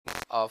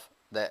of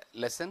the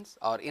lessons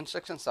or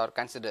instructions are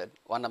considered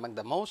one among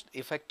the most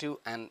effective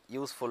and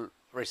useful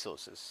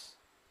resources.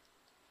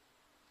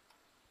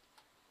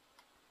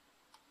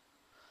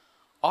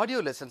 Audio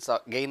lessons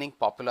are gaining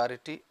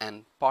popularity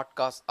and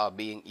podcasts are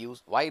being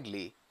used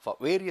widely for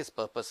various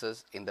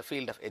purposes in the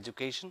field of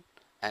education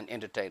and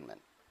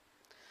entertainment.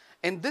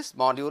 In this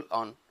module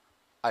on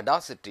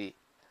Audacity,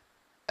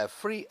 a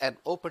free and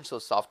open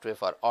source software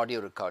for audio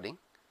recording,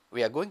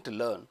 we are going to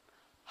learn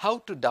how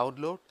to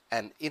download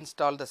and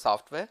install the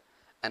software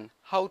and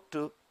how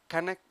to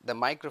connect the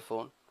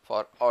microphone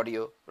for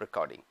audio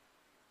recording.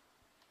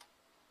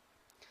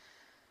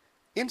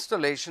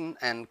 Installation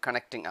and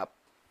connecting up.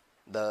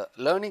 The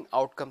learning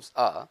outcomes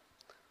are,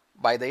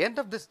 by the end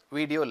of this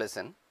video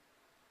lesson,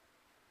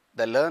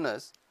 the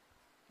learners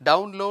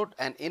download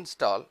and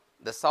install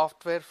the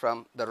software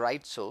from the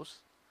right source,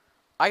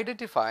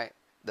 identify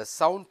the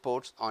sound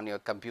ports on your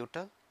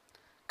computer,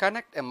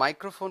 connect a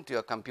microphone to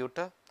your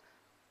computer,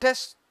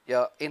 test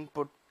your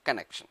input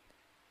connection.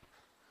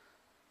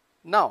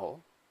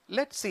 Now,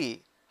 let us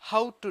see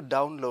how to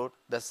download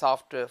the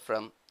software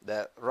from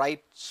the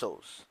right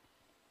source.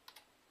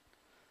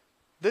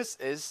 This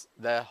is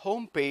the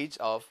home page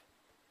of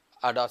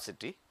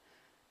Audacity,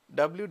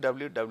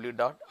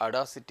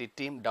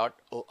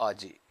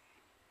 www.audacityteam.org.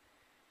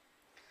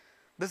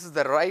 This is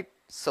the right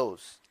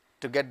source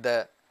to get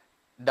the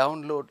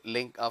download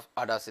link of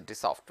Audacity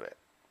software.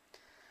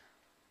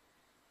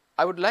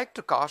 I would like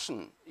to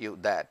caution you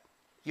that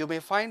you may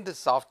find this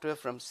software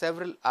from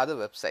several other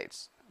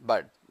websites,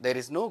 but there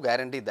is no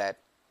guarantee that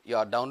you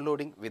are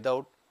downloading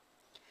without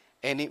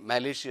any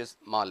malicious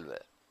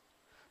malware.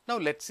 Now,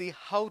 let us see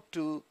how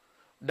to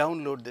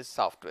download this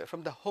software.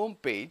 From the home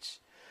page,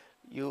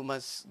 you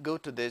must go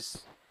to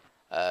this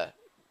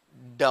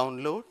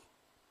download.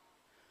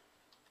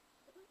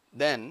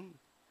 Then,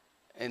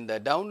 in the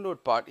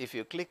download part, if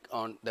you click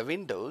on the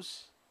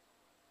Windows,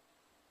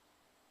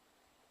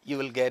 you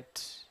will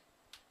get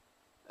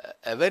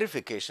a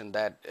verification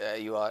that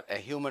you are a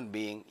human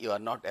being, you are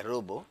not a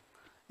robot.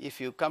 If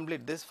you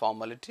complete this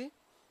formality,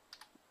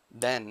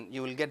 then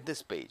you will get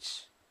this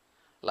page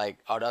like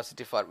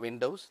Audacity for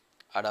Windows,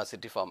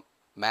 Audacity for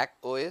Mac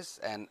OS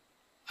and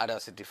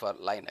Audacity for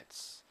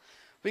Linux.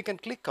 We can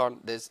click on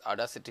this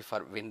Audacity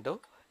for Windows.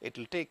 It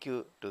will take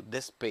you to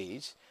this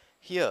page.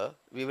 Here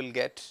we will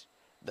get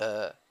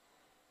the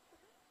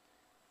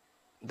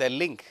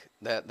link,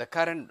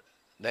 the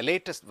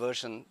latest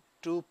version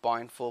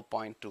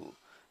 2.4.2.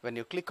 When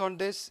you click on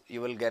this,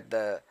 you will get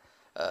the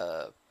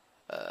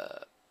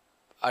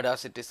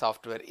Audacity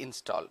software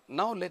installed.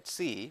 Now, let us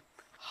see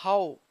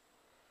how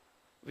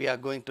we are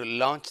going to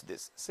launch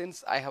this.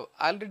 Since I have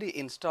already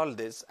installed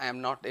this, I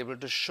am not able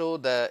to show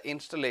the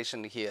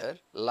installation here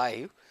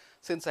live.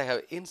 Since I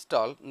have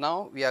installed,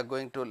 now we are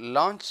going to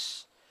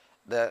launch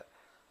the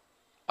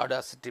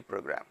Audacity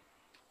program.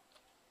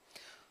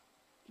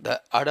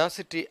 The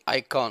Audacity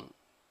icon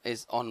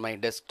is on my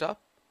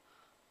desktop.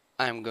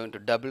 I am going to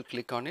double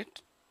click on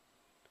it.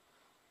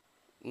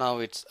 Now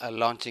it is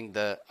launching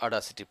the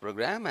Audacity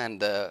program and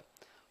the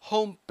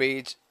home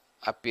page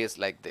appears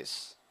like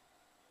this.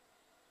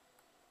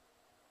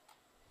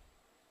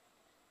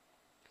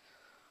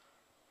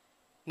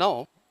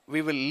 Now,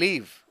 we will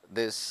leave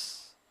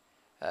this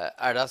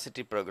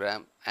Audacity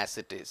program as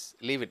it is,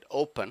 leave it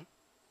open.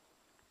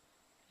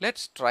 Let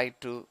us try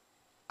to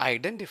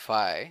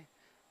identify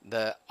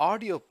the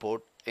audio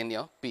port in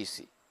your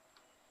PC.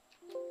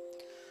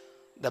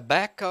 The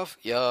back of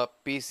your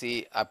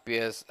PC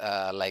appears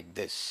like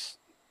this.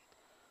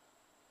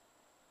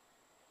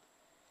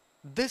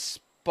 This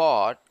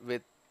port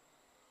with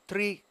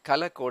 3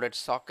 color coded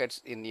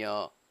sockets in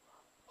your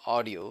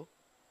audio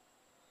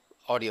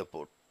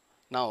port.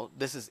 Now,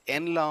 this is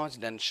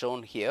enlarged and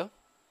shown here.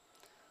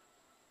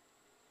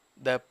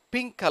 The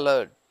pink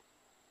colored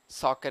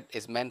socket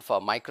is meant for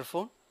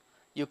microphone.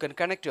 You can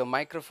connect your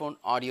microphone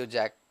audio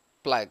jack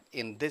plug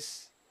in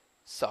this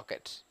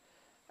socket,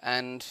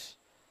 and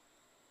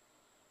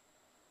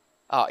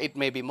it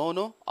may be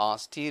mono or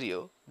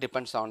stereo,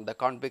 depends on the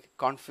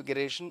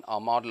configuration or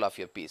model of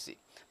your PC.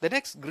 The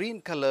next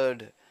green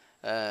colored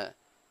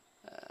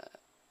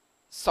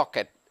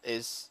socket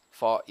is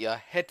for your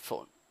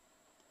headphone.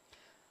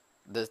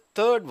 The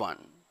third one,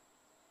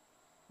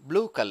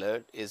 blue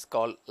colored, is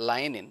called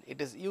line in.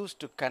 It is used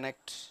to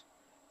connect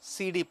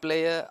CD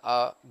player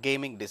or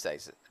gaming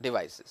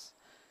devices.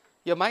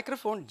 Your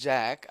microphone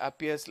jack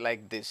appears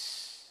like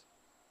this.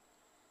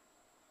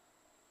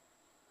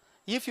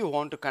 If you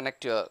want to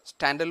connect your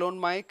standalone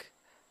mic,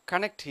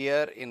 connect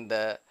here in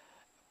the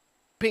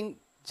pink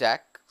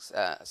jack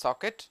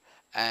socket,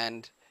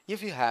 and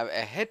if you have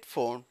a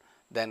headphone,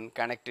 then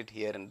connect it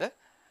here in the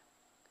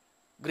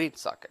green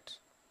socket.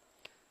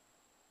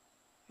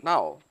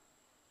 Now,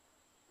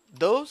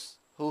 those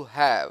who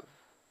have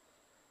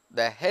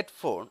the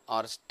headphone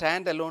or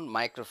standalone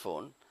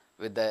microphone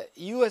with the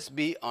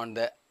USB on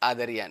the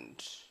other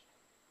end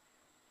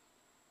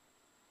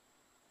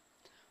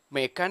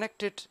may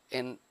connect it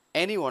in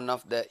any one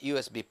of the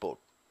USB port.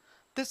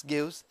 This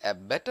gives a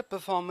better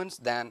performance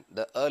than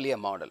the earlier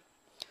model.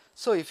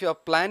 So if you are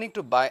planning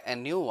to buy a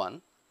new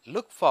one,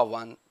 look for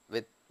one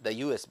with the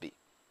USB.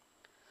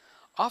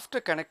 After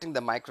connecting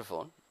the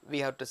microphone, we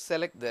have to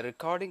select the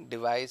recording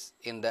device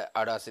in the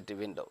Audacity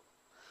window.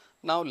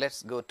 Now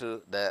let's go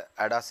to the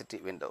Audacity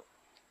window.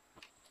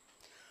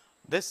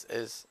 This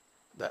is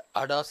the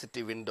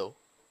Audacity window.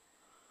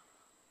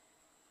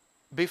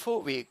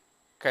 Before we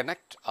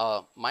connect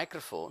our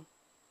microphone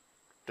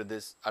to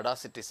this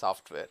Audacity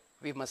software,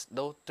 we must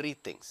know three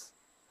things.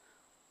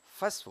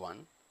 First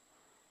one,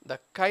 the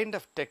kind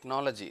of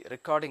technology,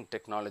 recording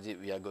technology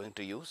we are going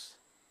to use.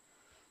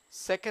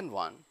 Second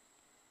one,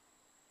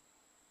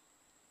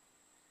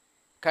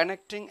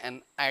 connecting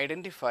and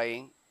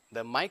identifying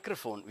the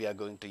microphone we are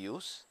going to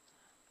use.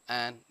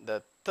 And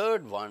the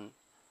third one,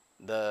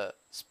 the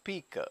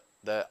speaker,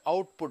 the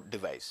output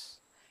device.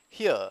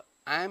 Here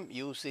I am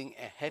using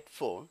a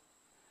headphone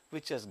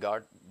which has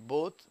got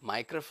both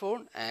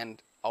microphone and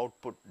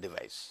output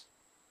device.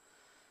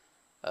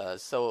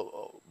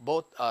 So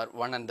both are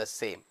one and the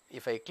same.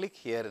 If I click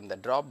here in the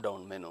drop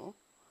down menu,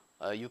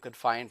 you could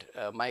find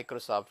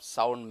Microsoft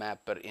Sound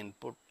Mapper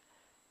input,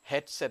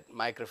 headset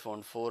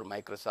microphone for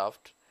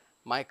Microsoft,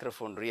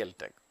 microphone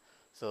Realtek.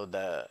 So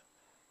the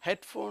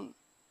headphone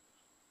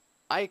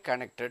I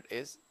connected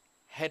is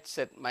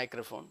headset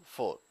microphone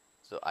 4.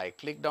 So I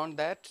clicked on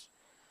that,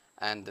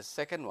 and the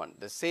second one,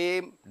 the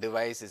same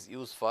device is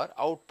used for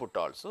output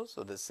also.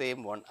 So the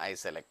same one I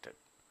selected.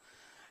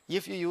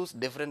 If you use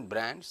different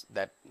brands,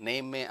 that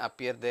name may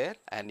appear there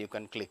and you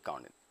can click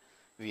on it.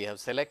 We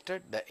have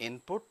selected the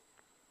input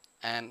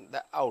and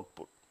the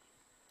output.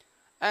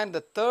 And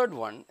the third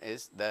one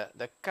is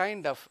the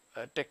kind of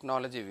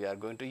technology we are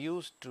going to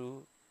use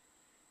to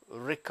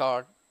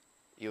record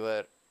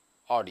your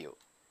audio.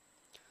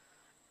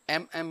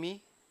 MME,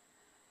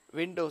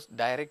 Windows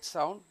Direct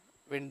Sound,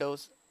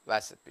 Windows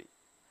VASP.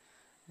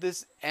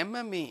 This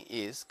MME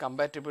is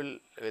compatible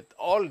with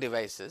all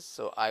devices,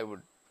 so I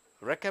would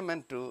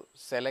recommend to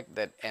select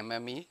that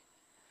MME,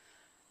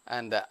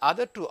 and the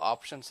other two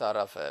options are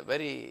of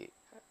a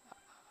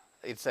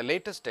it's a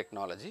latest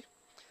technology.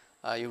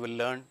 You will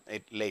learn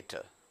it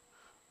later.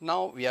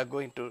 Now we are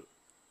going to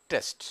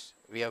test.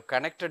 We have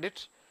connected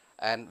it,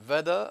 and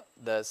whether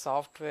the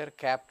software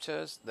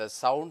captures the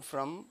sound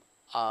from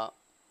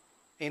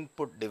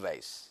input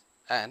device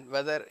and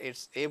whether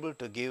it's able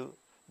to give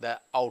the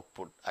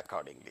output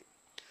accordingly.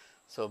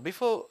 So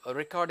before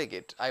recording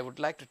it, I would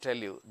like to tell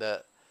you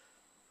the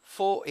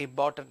 4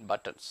 important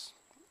buttons.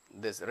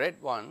 This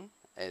red one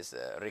is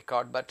a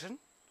record button,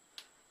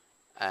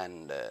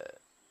 and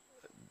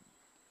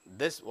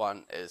this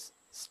one is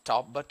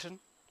stop button,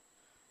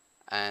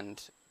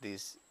 and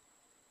these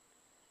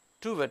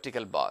 2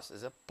 vertical bars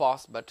is a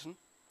pause button,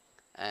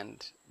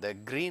 and the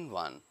green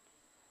one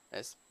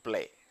is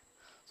play.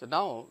 So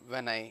now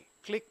when I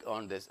click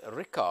on this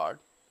record,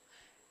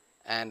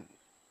 and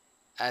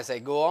as I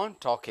go on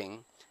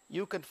talking,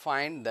 you can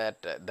find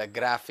that the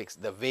graphics,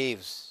 the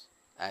waves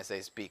as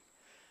I speak,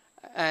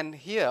 and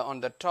here on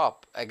the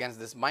top against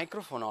this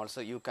microphone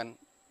also you can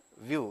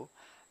view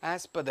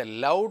as per the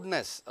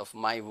loudness of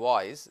my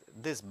voice,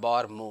 this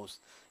bar moves.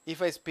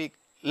 If I speak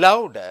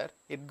louder,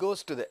 it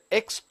goes to the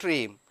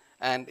extreme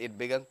and it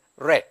becomes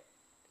red.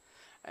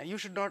 And you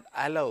should not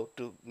allow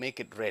to make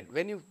it red.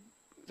 When you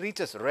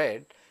reaches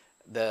red,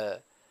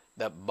 the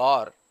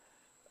bar,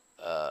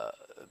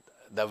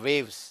 the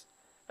waves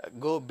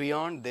go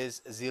beyond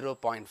this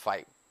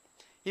 0.5.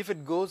 If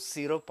it goes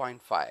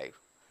 0.5,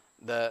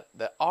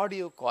 the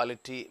audio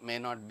quality may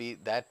not be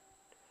that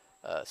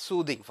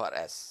soothing for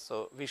us.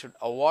 So we should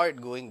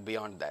avoid going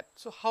beyond that.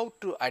 So how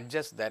to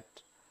adjust that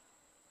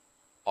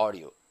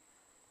audio?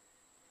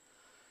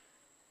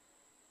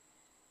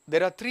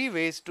 There are 3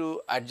 ways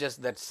to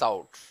adjust that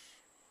sound.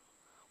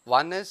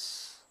 One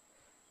is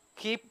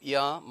keep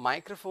your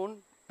microphone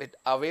bit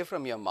away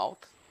from your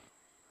mouth.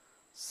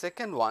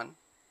 Second one,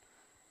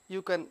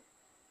 you can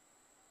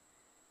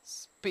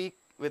speak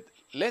with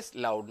less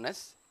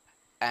loudness,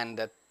 and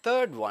the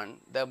third one,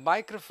 the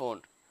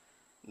microphone,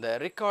 the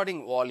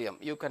recording volume,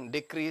 you can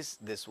decrease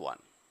this one.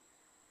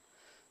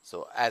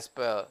 So as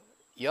per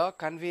your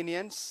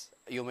convenience,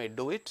 you may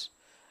do it.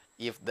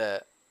 If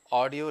the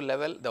audio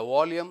level, the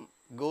volume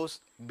goes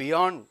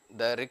beyond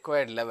the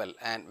required level,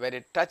 and when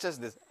it touches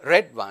this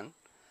red one,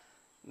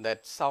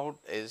 that sound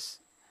is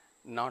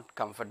not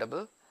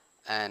comfortable,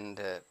 and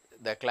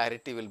the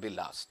clarity will be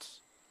lost.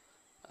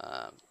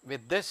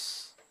 With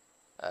this,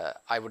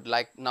 I would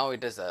like, now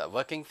it is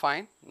working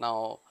fine.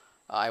 Now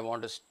I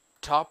want to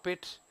stop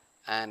it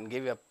and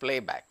give a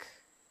playback.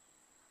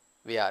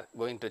 We are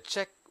going to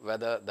check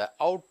whether the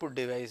output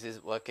device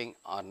is working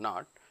or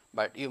not,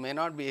 but you may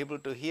not be able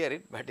to hear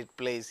it, but it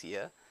plays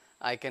here.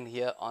 I can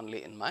hear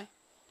only in my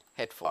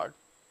headphone,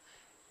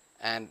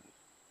 and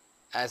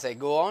as I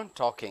go on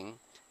talking,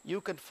 you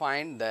can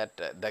find that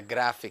the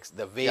graphics,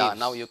 the waves. Yeah,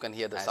 now you can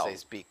hear the sound as I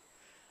speak.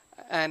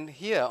 And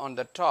here on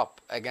the top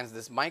against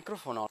this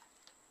microphone,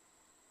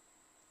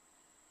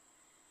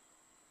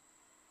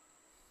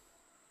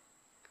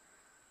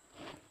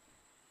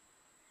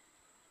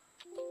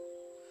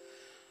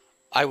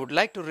 I would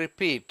like to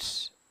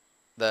repeat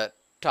the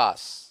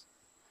tasks: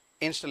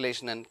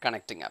 installation and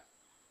connecting up.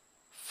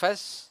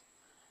 First,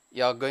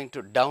 you are going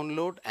to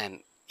download and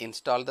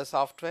install the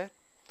software,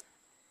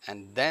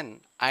 and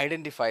then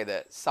identify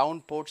the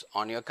sound ports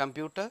on your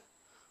computer,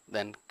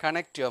 then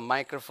connect your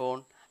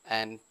microphone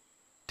and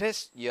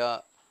test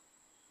your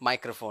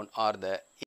microphone or the